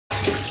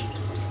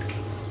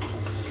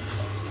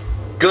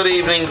Good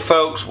evening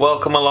folks,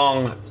 welcome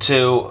along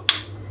to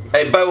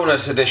a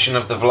bonus edition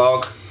of the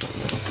vlog.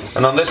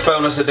 And on this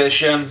bonus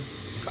edition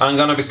I'm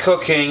going to be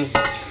cooking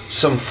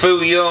some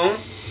Foo Yung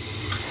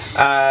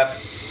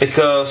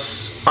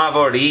because I've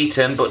already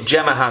eaten but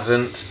Gemma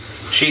hasn't.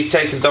 She's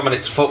taken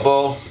Dominic to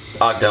football.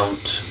 I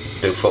don't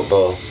do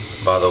football,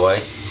 by the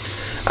way.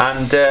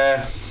 And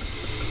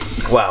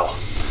well,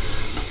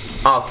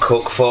 I'll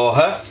cook for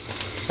her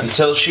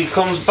until she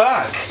comes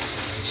back.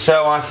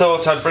 So I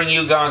thought I'd bring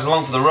you guys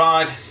along for the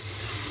ride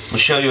and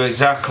show you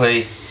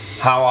exactly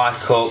how I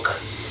cook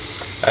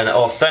an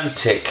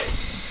authentic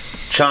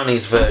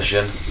Chinese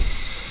version,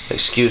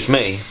 excuse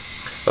me,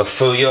 of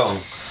Foo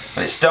Yung.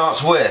 And it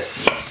starts with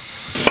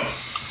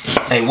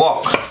a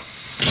wok,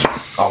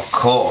 of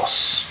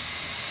course,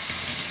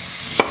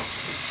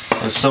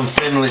 and some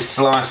thinly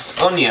sliced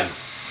onion.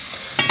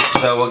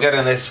 So we're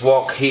getting this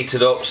wok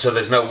heated up so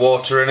there's no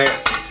water in it.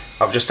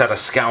 I've just had a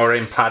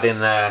scouring pad in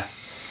there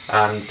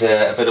and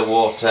a bit of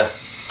water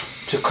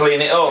to clean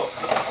it up.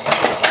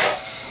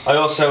 I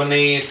also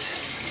need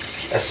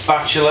a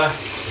spatula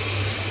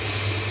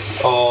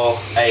or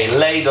a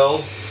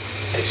ladle.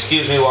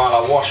 Excuse me while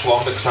I wash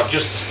one because I've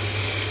just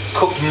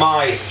cooked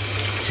my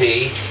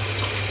tea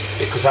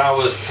because I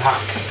was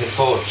back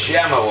before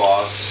Gemma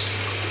was.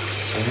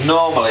 And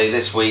normally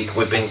this week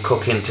we've been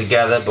cooking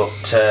together,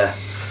 but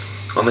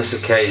on this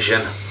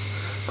occasion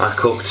I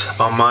cooked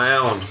on my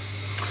own.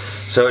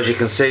 So as you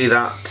can see,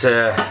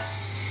 that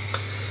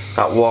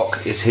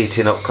wok is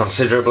heating up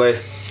considerably.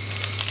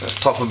 Let's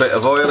pop a bit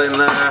of oil in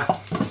there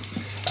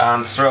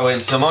and throw in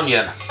some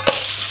onion.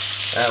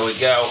 There we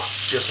go,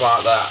 just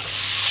like that.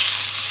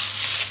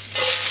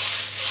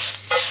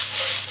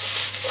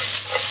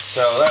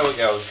 So there we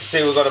go, you can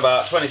see we've got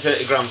about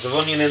 20-30 grams of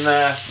onion in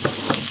there.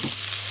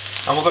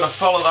 And we're going to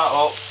follow that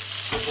up.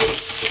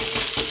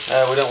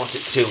 We don't want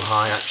it too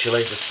high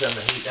actually, just turn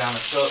the heat down a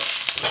touch.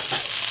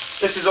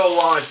 This is all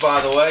live, by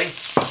the way.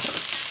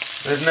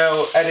 There's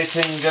no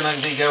editing going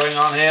to be going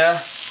on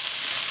here.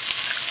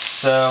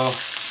 So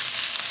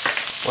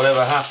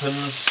whatever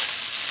happens,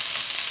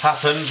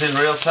 happens in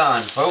real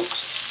time, folks.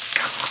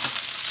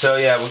 So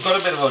yeah, we've got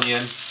a bit of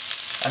onion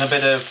and a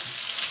bit of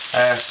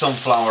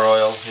sunflower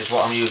oil is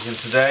what I'm using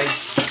today.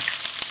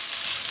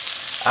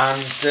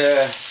 And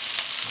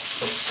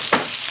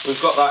we've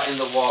got that in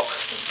the wok,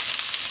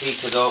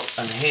 heated up,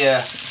 and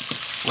here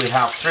we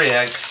have 3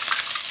 eggs.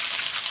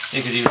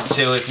 You could use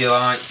 2 if you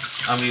like.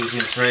 I'm using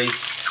 3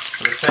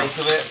 for the sake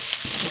of it.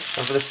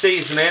 And for the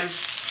seasoning,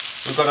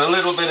 we've got a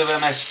little bit of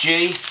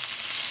MSG,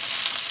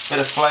 bit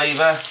of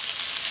flavour.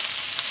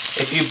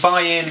 If you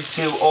buy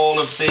into all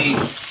of the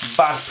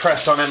bad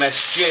press on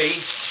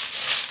MSG,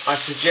 I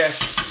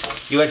suggest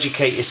you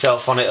educate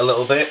yourself on it a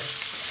little bit.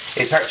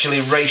 It's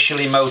actually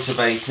racially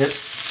motivated.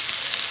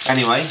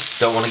 Anyway,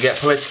 don't want to get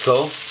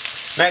political.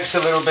 Next, a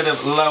little bit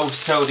of low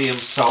sodium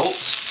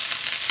salt.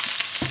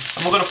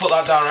 And we're going to put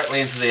that directly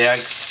into the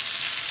eggs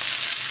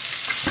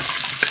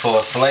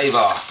for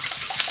flavour.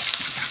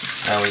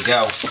 There we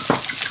go.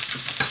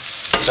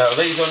 So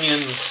these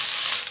onions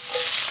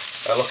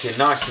are looking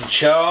nice and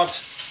charred.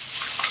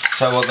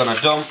 So we're going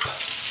to dump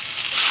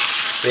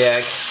the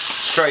egg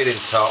straight in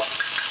top,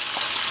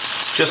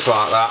 just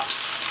like that.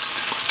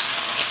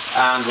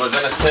 And we're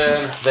going to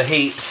turn the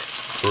heat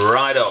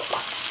right up.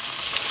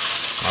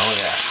 Oh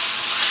yeah.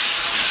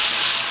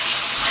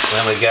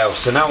 There we go.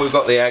 So now we've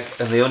got the egg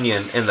and the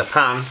onion in the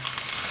pan.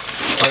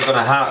 We're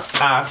going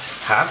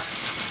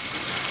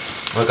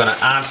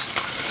to add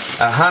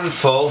a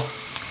handful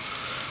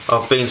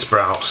of bean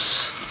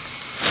sprouts.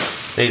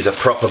 These are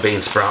proper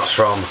bean sprouts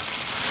from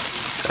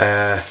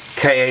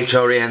KH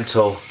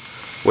Oriental,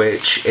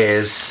 which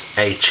is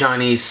a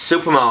Chinese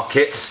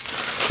supermarket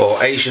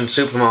or Asian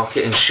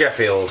supermarket in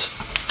Sheffield.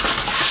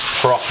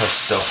 Proper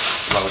stuff,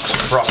 folks,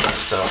 proper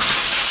stuff.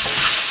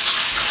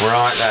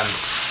 Right then.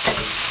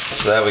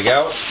 So there we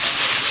go.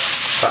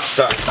 That's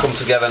starting to come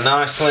together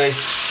nicely.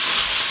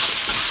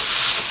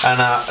 And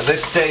at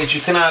this stage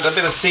you can add a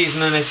bit of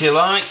seasoning if you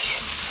like.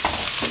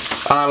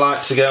 I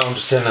like to go, I'm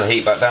just turning the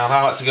heat back down,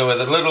 I like to go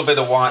with a little bit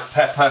of white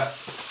pepper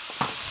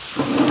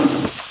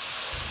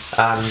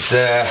and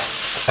a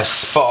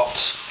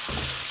spot,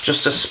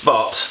 just a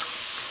spot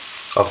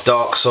of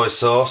dark soy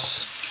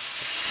sauce.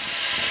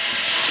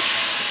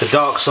 The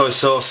dark soy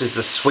sauce is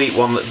the sweet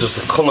one that does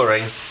the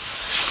colouring,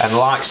 and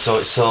light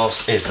soy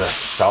sauce is the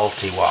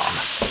salty one.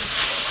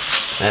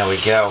 There we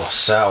go.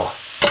 So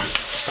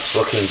that's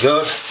looking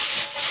good.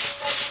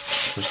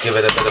 Just give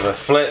it a bit of a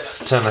flip,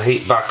 turn the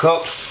heat back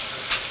up.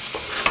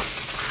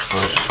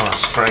 I just want to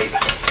scrape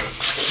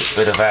this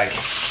bit of egg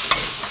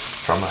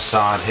from the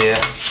side here.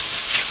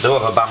 I do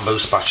have a bamboo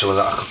spatula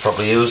that I could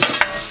probably use.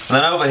 And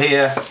then over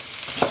here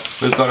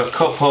we've got a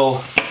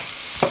couple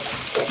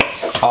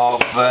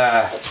of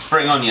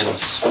spring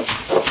onions.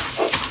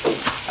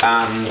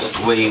 And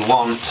we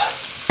want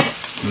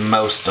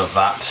most of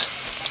that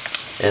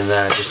in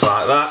there, just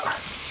like that.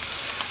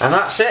 And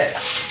that's it,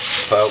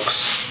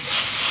 folks.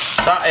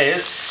 That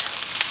is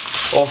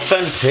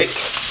authentic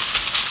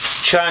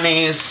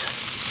Chinese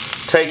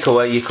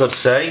takeaway, you could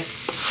say,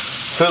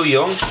 Foo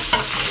Yung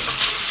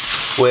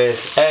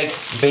with egg,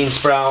 bean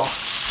sprout,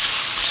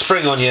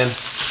 spring onion,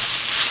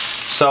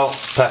 salt,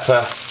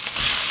 pepper,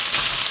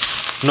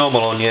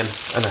 normal onion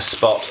and a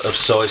spot of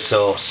soy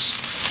sauce.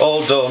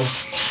 All done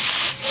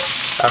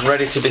and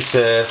ready to be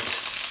served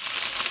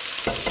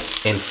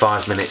in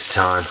 5 minutes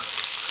time.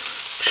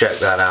 Check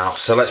that out.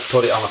 So let's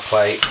put it on a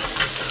plate.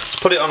 Let's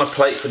put it on a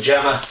plate for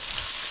Gemma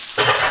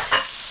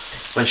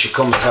when she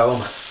comes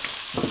home.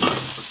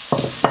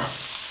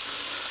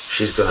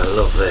 She's gonna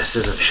love this,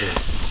 isn't she?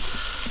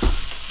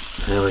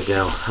 There we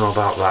go. How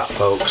about that,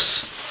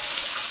 folks?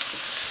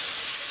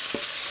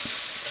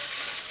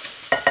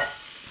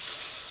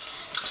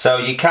 So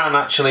you can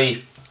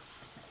actually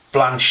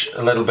blanch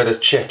a little bit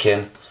of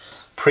chicken,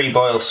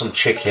 pre-boil some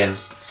chicken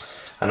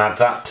and add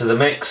that to the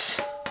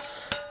mix,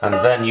 and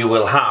then you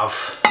will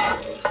have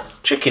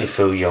chicken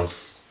Foo Yung.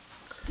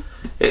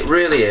 It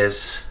really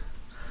is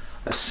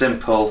as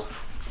simple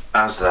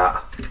as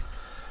that.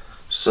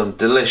 Some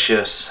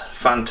delicious,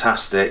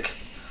 fantastic,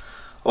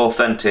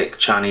 authentic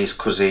Chinese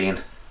cuisine.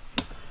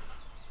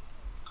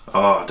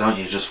 Oh, don't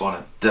you just want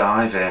to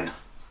dive in?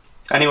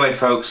 Anyway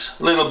folks,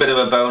 a little bit of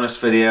a bonus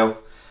video.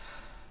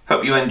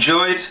 Hope you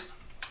enjoyed.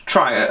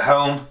 Try it at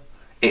home.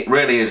 It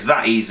really is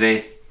that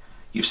easy.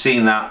 You've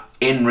seen that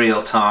in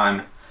real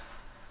time.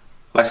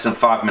 Less than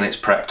 5 minutes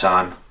prep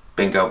time.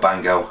 Bingo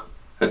bango.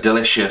 A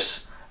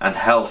delicious and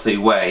healthy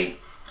way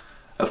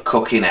of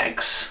cooking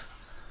eggs.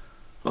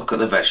 Look at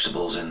the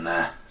vegetables in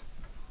there.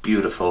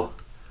 Beautiful.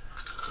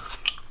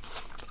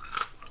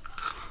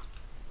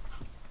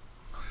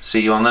 See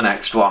you on the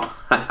next one.